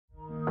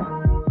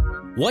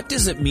What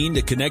does it mean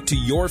to connect to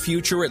your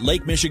future at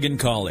Lake Michigan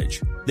College?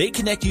 They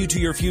connect you to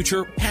your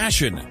future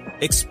passion.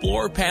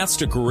 Explore paths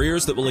to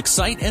careers that will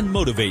excite and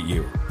motivate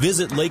you.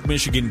 Visit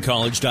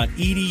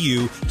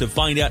lakemichigancollege.edu to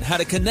find out how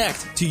to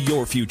connect to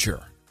your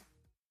future.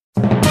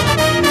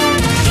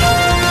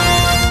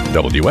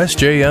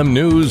 WSJM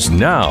News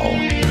Now.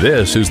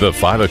 This is the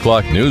 5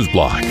 o'clock news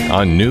block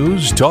on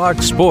News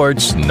Talk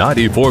Sports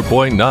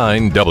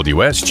 94.9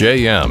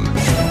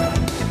 WSJM.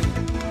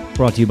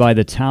 Brought to you by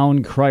the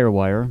Town Crier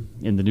Wire.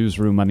 In the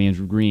newsroom, I'm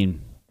Andrew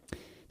Green.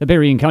 The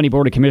Berrien County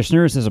Board of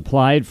Commissioners has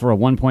applied for a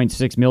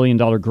 $1.6 million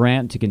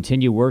grant to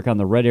continue work on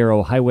the Red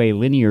Arrow Highway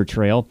Linear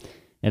Trail.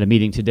 At a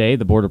meeting today,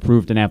 the board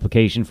approved an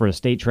application for a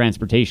State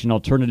Transportation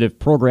Alternative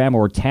Program,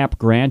 or TAP,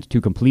 grant to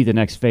complete the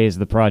next phase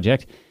of the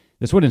project.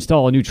 This would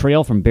install a new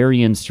trail from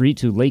Berrien Street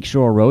to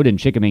Lakeshore Road in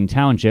Chickaming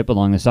Township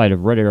along the side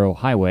of Red Arrow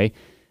Highway.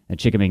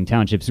 Chickaming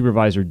Township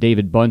Supervisor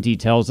David Bunty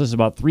tells us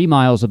about 3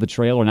 miles of the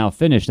trail are now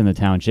finished in the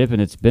township,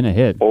 and it's been a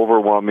hit.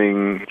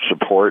 Overwhelming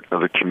support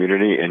of the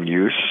community and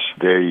use.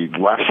 The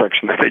last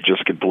section that they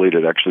just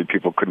completed, actually,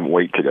 people couldn't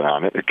wait to get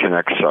on it. It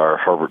connects our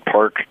Harvard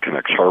Park,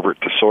 connects Harvard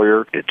to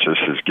Sawyer. It just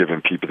has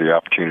given people the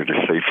opportunity to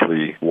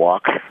safely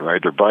walk,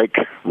 ride their bike,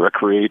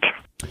 recreate.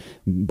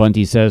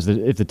 Bunty says that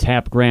if the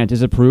TAP grant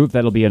is approved,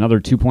 that'll be another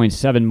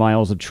 2.7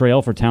 miles of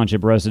trail for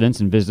township residents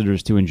and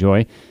visitors to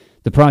enjoy.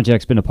 The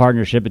project's been a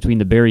partnership between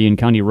the Berrien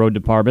County Road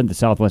Department, the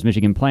Southwest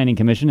Michigan Planning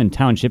Commission, and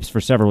townships for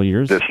several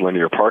years. This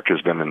linear park has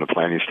been in the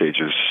planning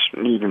stages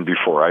even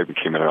before I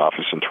came into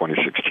office in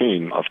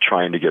 2016 of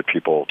trying to get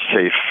people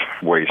safe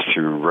ways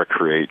to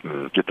recreate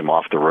and get them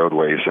off the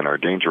roadways and our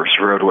dangerous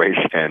roadways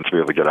and to be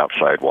able to get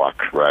outside,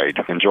 walk, ride,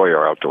 enjoy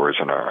our outdoors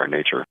and our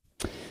nature.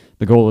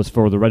 The goal is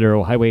for the Red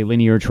Arrow Highway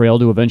Linear Trail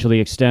to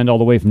eventually extend all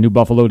the way from New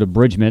Buffalo to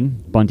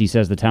Bridgman. Bunty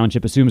says the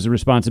township assumes the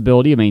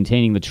responsibility of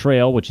maintaining the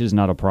trail, which is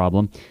not a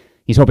problem.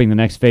 He's hoping the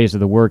next phase of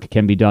the work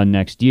can be done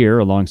next year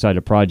alongside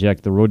a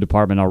project the road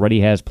department already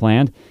has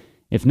planned.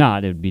 If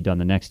not, it would be done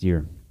the next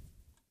year.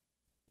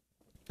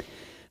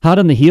 Hot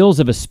on the heels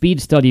of a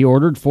speed study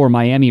ordered for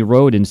Miami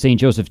Road in St.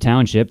 Joseph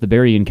Township, the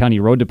Berrien County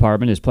Road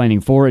Department is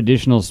planning 4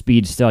 additional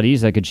speed studies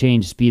that could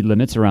change speed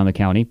limits around the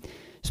county.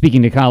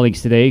 Speaking to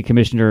colleagues today,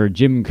 Commissioner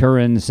Jim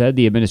Curran said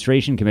the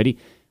administration committee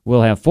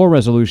will have 4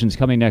 resolutions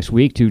coming next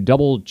week to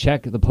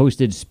double-check the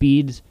posted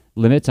speeds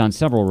limits on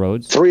several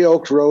roads. 3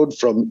 Oaks Road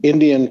from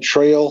Indian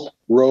Trail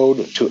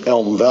Road to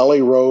Elm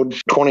Valley Road.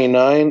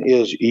 29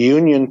 is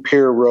Union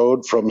Pier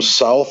Road from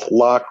South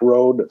Lock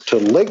Road to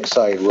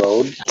Lakeside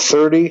Road.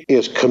 30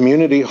 is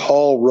Community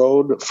Hall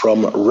Road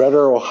from Red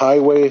Arrow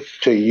Highway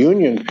to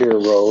Union Pier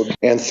Road.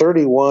 And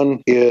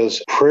 31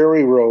 is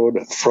Prairie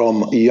Road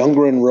from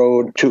Youngren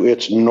Road to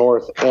its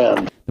north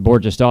end. The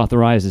board just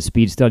authorized a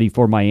speed study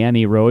for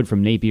Miami Road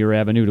from Napier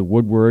Avenue to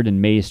Woodward and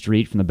May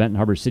Street from the Benton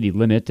Harbor city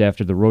limit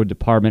after the road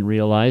department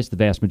realized the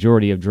vast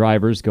majority of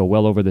drivers go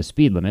well over the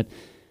speed limit.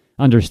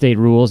 Under state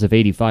rules, if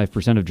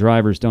 85% of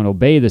drivers don't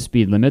obey the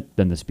speed limit,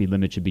 then the speed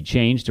limit should be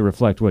changed to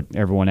reflect what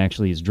everyone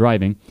actually is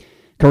driving.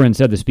 Curran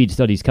said the speed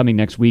studies coming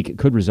next week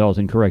could result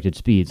in corrected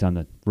speeds on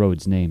the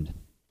roads named.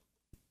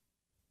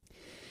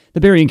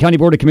 The Berrien County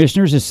Board of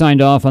Commissioners has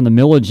signed off on the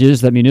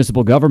millages that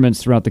municipal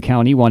governments throughout the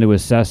county want to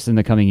assess in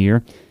the coming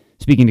year.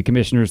 Speaking to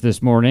commissioners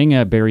this morning,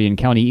 Berrien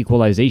County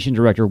Equalization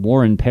Director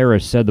Warren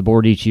Parrish said the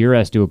board each year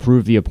has to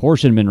approve the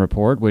apportionment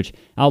report, which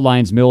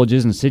outlines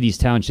millages in cities,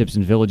 townships,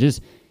 and villages.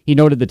 He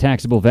noted the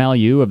taxable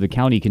value of the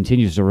county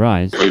continues to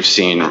rise. We've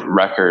seen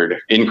record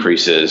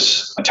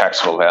increases,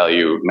 taxable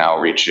value now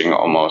reaching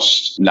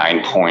almost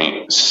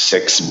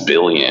 $9.6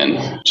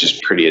 billion, which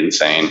is pretty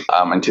insane.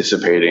 I'm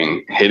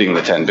anticipating hitting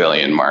the $10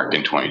 billion mark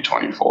in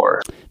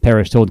 2024.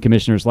 Parrish told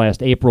commissioners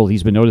last April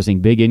he's been noticing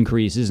big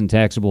increases in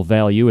taxable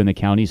value in the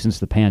county since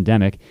the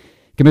pandemic.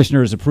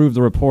 Commissioners approved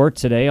the report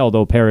today,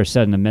 although Parrish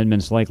said an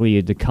amendment's likely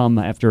to come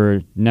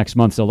after next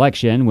month's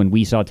election when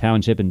Weesaw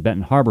Township and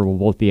Benton Harbor will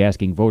both be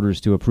asking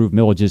voters to approve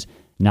millages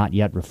not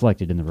yet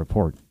reflected in the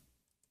report.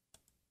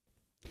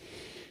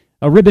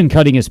 A ribbon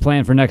cutting is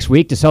planned for next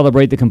week to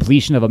celebrate the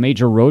completion of a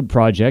major road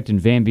project in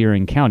Van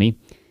Buren County.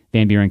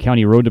 Van Buren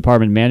County Road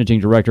Department Managing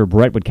Director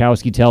Brett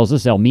Witkowski tells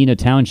us Elmina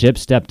Township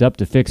stepped up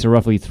to fix a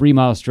roughly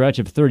 3-mile stretch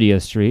of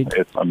 30th Street.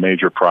 It's a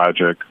major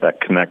project that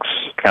connects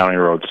County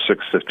Road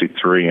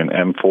 653 and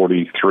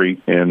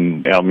M43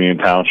 in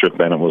Elmina Township,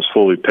 and it was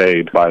fully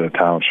paid by the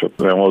township.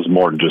 It was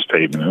more than just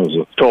pavement. It was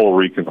a total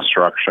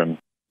reconstruction.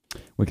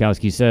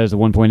 Witkowski says the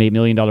 $1.8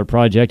 million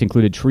project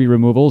included tree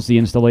removals, the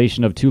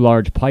installation of 2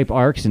 large pipe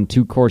arcs, and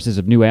 2 courses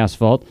of new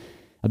asphalt.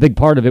 A big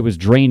part of it was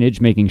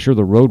drainage, making sure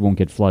the road won't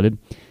get flooded.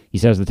 He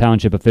says the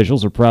township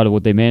officials are proud of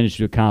what they managed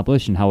to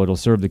accomplish and how it'll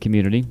serve the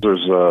community.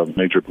 There's a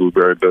major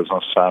blueberry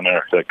business down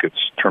there that gets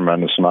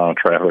tremendous amount of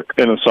traffic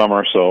in the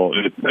summer, so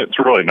it's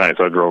really nice.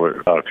 I drove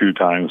it a few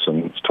times,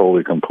 and it's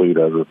totally complete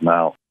as of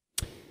now.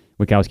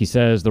 Witkowski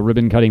says the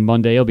ribbon cutting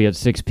Monday will be at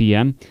 6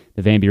 p.m.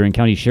 The Van Buren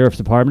County Sheriff's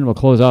Department will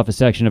close off a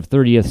section of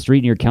 30th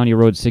Street near County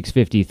Road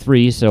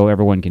 653 so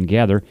everyone can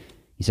gather.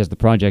 He says the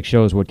project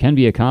shows what can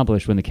be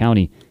accomplished when the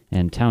county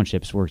and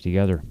townships work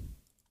together.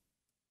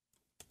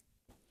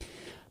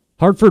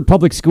 Hartford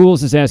Public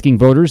Schools is asking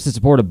voters to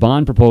support a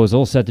bond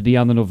proposal set to be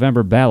on the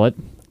November ballot.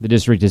 The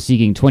district is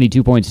seeking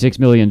 $22.6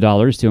 million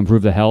to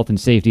improve the health and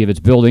safety of its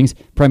buildings,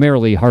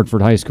 primarily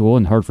Hartford High School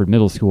and Hartford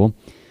Middle School.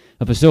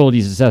 A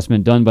facilities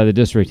assessment done by the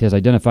district has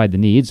identified the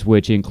needs,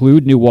 which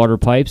include new water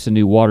pipes, a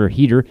new water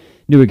heater,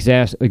 new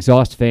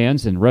exhaust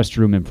fans, and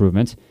restroom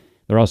improvements.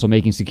 They're also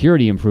making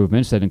security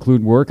improvements that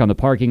include work on the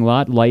parking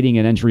lot, lighting,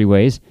 and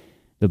entryways.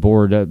 The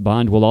board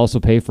bond will also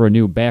pay for a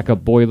new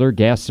backup boiler,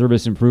 gas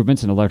service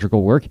improvements, and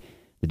electrical work.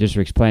 The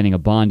district's planning a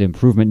bond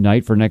improvement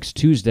night for next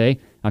Tuesday,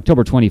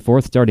 October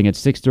 24th, starting at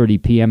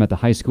 6:30 p.m. at the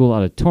high school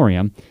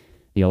auditorium.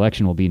 The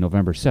election will be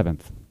November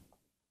 7th.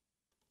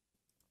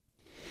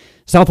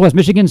 Southwest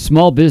Michigan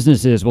small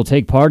businesses will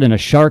take part in a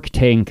Shark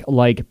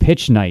Tank-like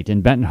pitch night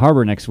in Benton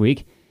Harbor next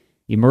week.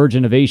 Emerge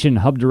Innovation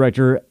Hub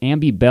Director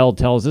Amby Bell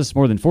tells us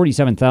more than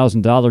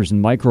 $47,000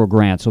 in micro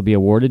grants will be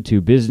awarded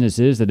to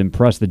businesses that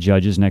impress the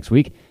judges next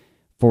week.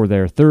 For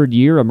their third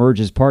year, Emerge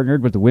has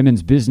partnered with the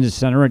Women's Business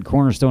Center at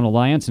Cornerstone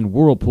Alliance and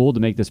Whirlpool to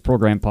make this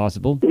program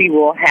possible. We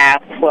will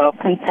have 12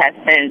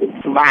 contestants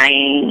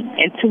vying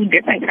in 2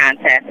 different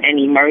contests, an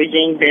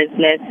emerging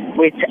business,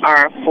 which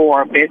are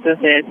for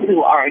businesses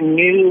who are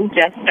new,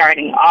 just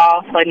starting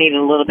off, but need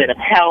a little bit of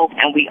help.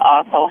 And we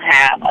also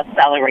have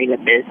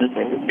accelerated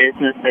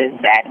businesses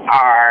that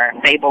are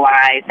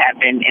stabilized, have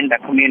been in the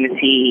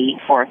community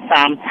for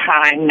some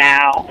time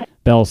now.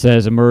 Bell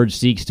says Emerge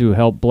seeks to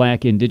help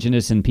Black,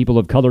 Indigenous, and people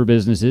of color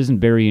businesses in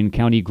Berrien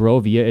County grow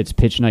via its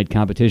pitch night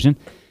competition.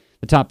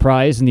 The top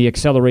prize in the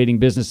Accelerating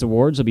Business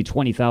Awards will be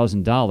 $20,000,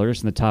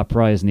 and the top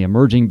prize in the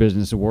Emerging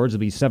Business Awards will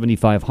be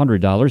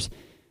 $7,500.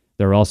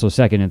 There are also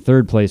second and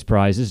third place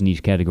prizes in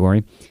each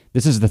category.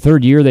 This is the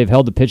third year they've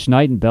held the pitch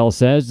night, and Bell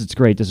says it's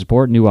great to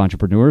support new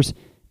entrepreneurs.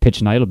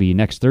 Pitch night will be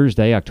next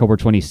Thursday, October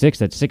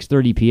 26th at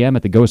 6:30 p.m.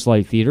 at the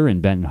Ghostlight Theater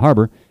in Benton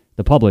Harbor.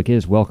 The public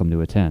is welcome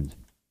to attend.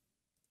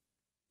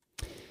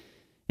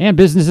 And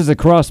businesses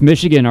across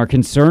Michigan are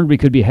concerned we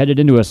could be headed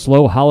into a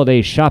slow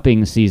holiday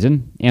shopping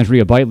season.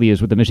 Andrea Bitely is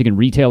with the Michigan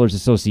Retailers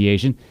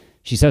Association.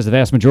 She says the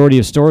vast majority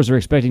of stores are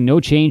expecting no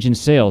change in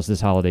sales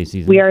this holiday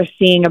season. We are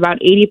seeing about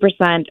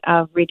 80%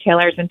 of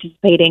retailers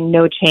anticipating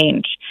no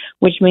change,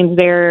 which means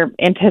they're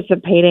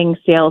anticipating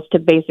sales to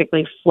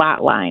basically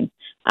flatline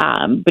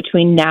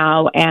between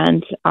now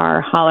and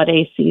our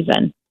holiday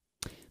season.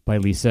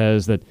 Bitely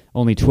says that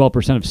only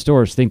 12% of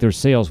stores think their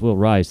sales will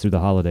rise through the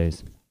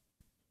holidays.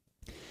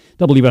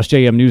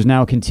 WSJM News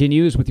Now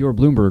continues with your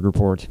Bloomberg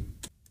report.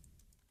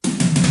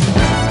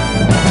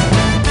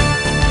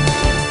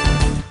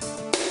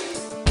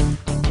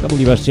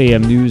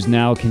 WSJM News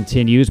Now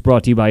continues,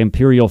 brought to you by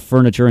Imperial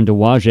Furniture in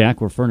Dowagiac,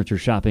 where furniture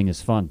shopping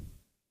is fun.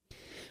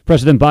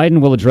 President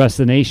Biden will address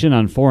the nation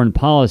on foreign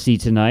policy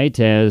tonight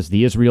as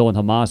the Israel and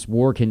Hamas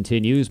war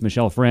continues.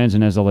 Michelle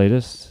Franzen has the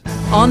latest.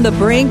 On the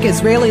brink,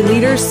 Israeli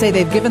leaders say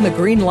they've given the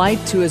green light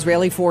to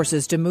Israeli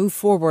forces to move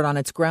forward on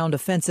its ground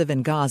offensive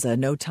in Gaza.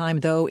 No time,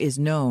 though, is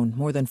known.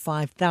 More than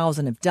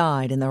 5,000 have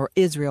died in the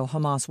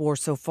Israel-Hamas war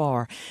so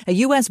far. A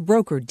U.S.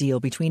 brokered deal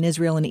between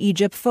Israel and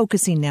Egypt,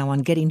 focusing now on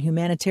getting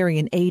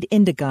humanitarian aid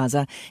into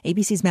Gaza.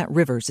 ABC's Matt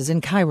Rivers is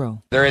in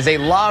Cairo. There is a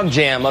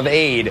logjam of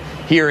aid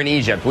here in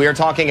Egypt. We are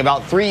talking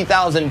about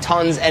 3,000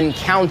 tons and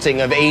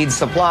counting of aid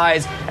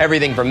supplies,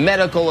 everything from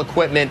medical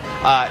equipment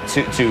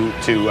to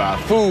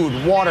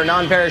food, water,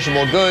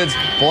 non-perishable goods,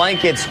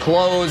 blankets,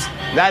 clothes.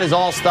 That is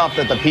all stuff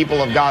that the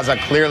people of Gaza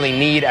clearly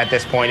need at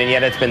this point, and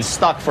yet it's been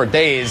stuck for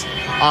days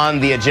on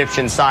the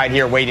Egyptian side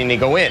here waiting to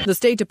go in. The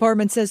State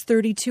Department says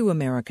 32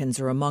 Americans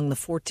are among the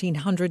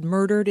 1,400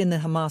 murdered in the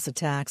Hamas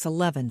attacks,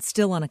 11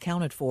 still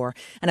unaccounted for,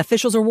 and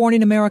officials are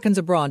warning Americans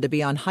abroad to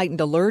be on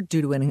heightened alert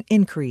due to an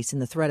increase in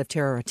the threat of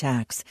terror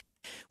attacks.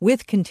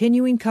 With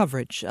continuing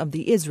coverage of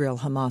the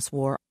Israel-Hamas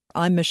war,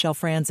 I'm Michelle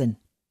Franzen,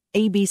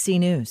 ABC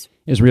News.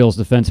 Israel's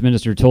defense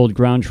minister told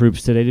ground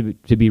troops today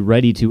to be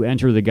ready to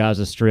enter the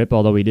Gaza Strip,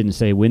 although he didn't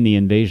say when the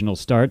invasion will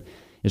start.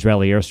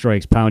 Israeli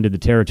airstrikes pounded the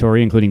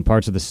territory, including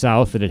parts of the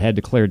south that it had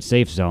declared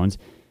safe zones.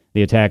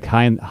 The attack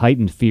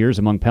heightened fears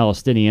among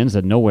Palestinians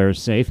that nowhere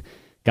is safe.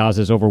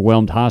 Gaza's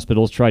overwhelmed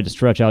hospitals tried to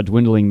stretch out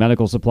dwindling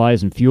medical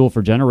supplies and fuel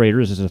for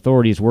generators as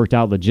authorities worked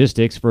out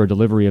logistics for a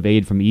delivery of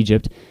aid from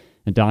Egypt.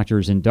 And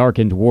doctors in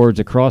darkened wards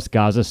across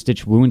Gaza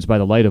stitched wounds by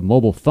the light of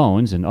mobile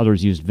phones, and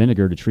others used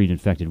vinegar to treat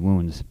infected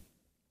wounds.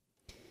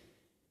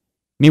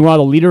 Meanwhile,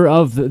 the leader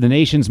of the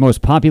nation's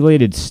most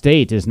populated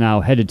state is now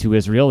headed to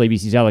Israel.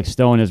 ABC's Alex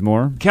Stone has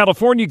more.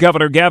 California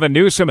Governor Gavin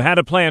Newsom had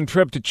a planned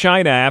trip to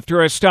China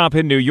after a stop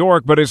in New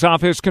York, but his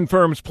office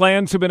confirms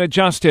plans have been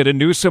adjusted, and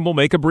Newsom will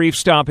make a brief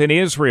stop in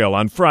Israel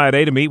on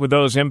Friday to meet with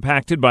those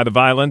impacted by the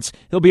violence.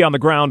 He'll be on the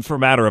ground for a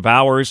matter of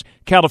hours.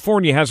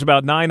 California has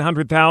about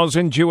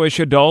 900,000 Jewish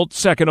adults,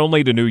 second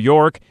only to New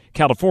York.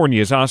 California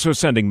is also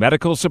sending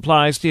medical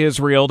supplies to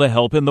Israel to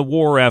help in the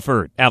war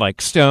effort.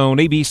 Alex Stone,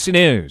 ABC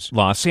News,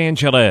 Los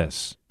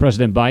Angeles.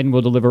 President Biden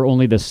will deliver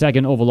only the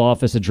second Oval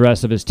Office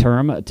address of his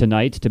term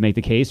tonight to make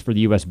the case for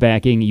the U.S.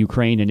 backing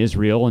Ukraine and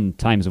Israel in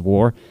times of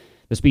war.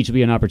 The speech will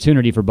be an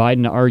opportunity for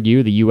Biden to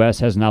argue the U.S.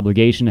 has an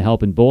obligation to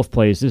help in both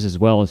places, as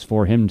well as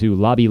for him to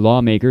lobby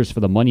lawmakers for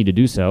the money to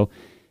do so.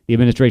 The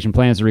administration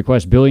plans to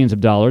request billions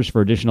of dollars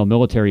for additional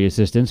military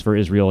assistance for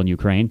Israel and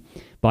Ukraine.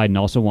 Biden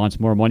also wants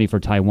more money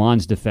for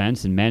Taiwan's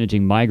defense and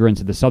managing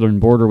migrants at the southern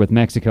border with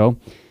Mexico.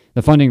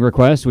 The funding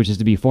request, which is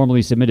to be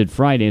formally submitted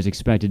Friday, is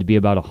expected to be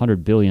about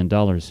 $100 billion.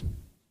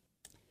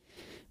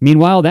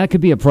 Meanwhile, that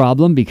could be a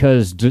problem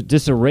because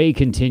disarray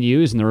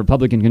continues in the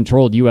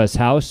Republican-controlled U.S.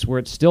 House, where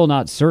it's still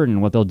not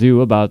certain what they'll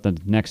do about the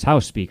next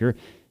House Speaker.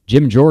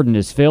 Jim Jordan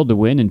has failed to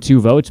win in 2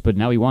 votes, but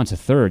now he wants a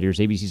third. Here's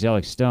ABC's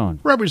Alex Stone.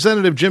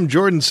 Representative Jim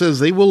Jordan says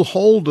they will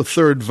hold a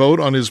third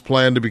vote on his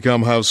plan to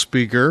become House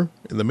Speaker.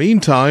 In the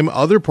meantime,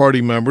 other party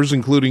members,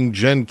 including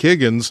Jen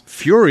Kiggins,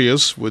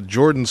 furious with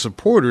Jordan's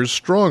supporters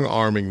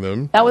strong-arming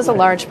them. That was a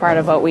large part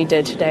of what we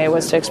did today,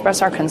 was to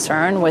express our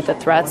concern with the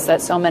threats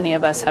that so many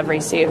of us have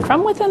received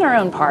from within our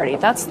own party.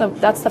 That's the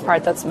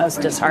part that's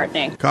most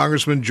disheartening.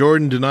 Congressman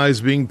Jordan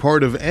denies being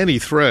part of any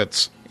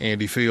threats.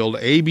 Andy Field,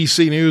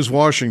 ABC News,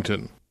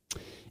 Washington.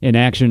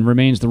 Inaction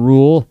remains the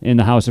rule in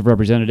the House of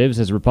Representatives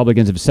as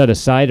Republicans have set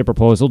aside a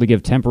proposal to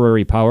give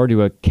temporary power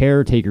to a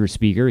caretaker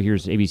speaker.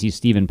 Here's ABC's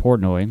Stephen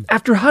Portnoy.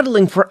 After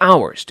huddling for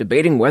hours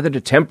debating whether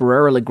to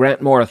temporarily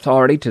grant more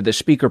authority to the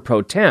Speaker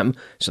pro tem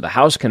so the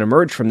House can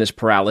emerge from this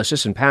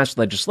paralysis and pass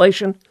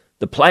legislation,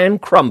 the plan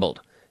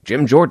crumbled.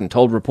 Jim Jordan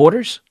told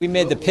reporters, "We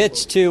made the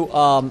pitch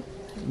to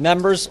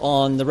members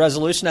on the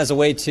resolution as a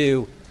way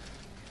to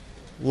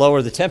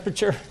lower the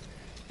temperature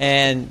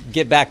and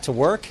get back to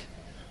work.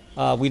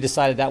 We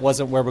decided that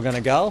wasn't where we're going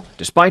to go."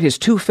 Despite his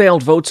 2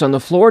 failed votes on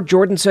the floor,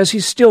 Jordan says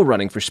he's still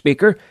running for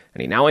Speaker,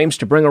 and he now aims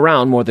to bring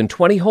around more than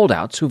 20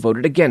 holdouts who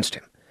voted against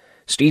him.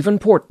 Stephen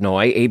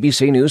Portnoy,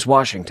 ABC News,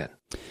 Washington.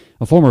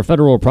 A former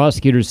federal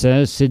prosecutor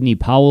says Sidney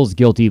Powell's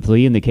guilty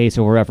plea in the case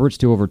over efforts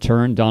to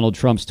overturn Donald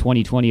Trump's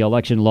 2020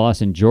 election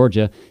loss in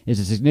Georgia is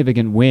a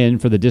significant win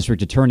for the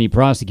district attorney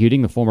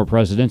prosecuting the former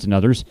president and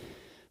others.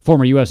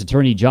 Former U.S.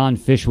 Attorney John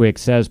Fishwick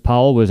says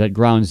Powell was at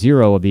ground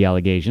zero of the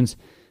allegations.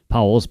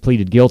 Powell's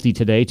pleaded guilty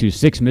today to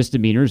 6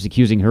 misdemeanors,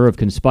 accusing her of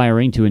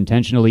conspiring to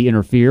intentionally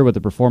interfere with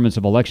the performance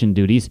of election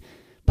duties.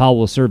 Powell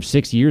will serve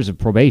 6 years of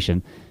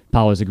probation.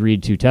 Powell has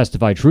agreed to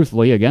testify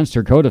truthfully against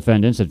her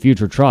co-defendants at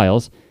future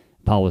trials.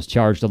 Powell was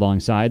charged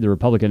alongside the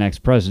Republican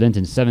ex-president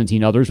and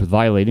 17 others with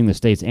violating the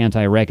state's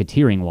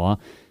anti-racketeering law.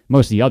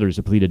 Most of the others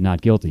have pleaded not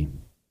guilty.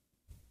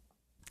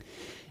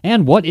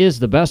 And what is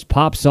the best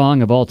pop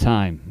song of all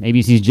time?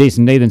 ABC's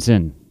Jason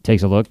Nathanson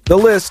takes a look. The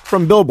list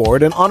from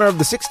Billboard in honor of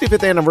the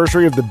 65th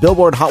anniversary of the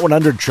Billboard Hot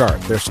 100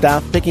 chart. Their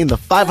staff picking the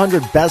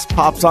 500 best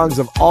pop songs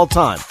of all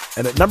time.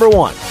 And at number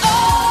 1,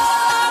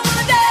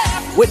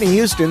 Whitney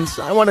Houston's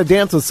I Want to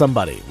Dance with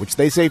Somebody, which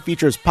they say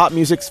features pop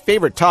music's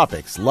favorite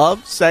topics,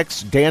 love,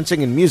 sex,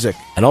 dancing, and music,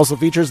 and also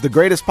features the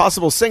greatest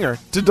possible singer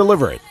to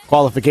deliver it.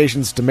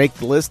 Qualifications to make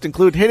the list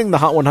include hitting the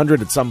Hot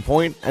 100 at some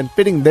point and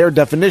fitting their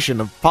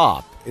definition of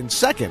pop. In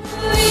second,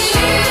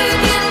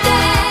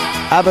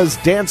 ABBA's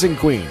Dancing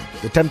Queen,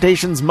 The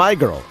Temptations' My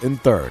Girl in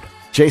third.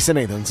 Jason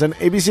Nathanson,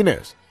 ABC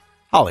News,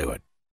 Hollywood.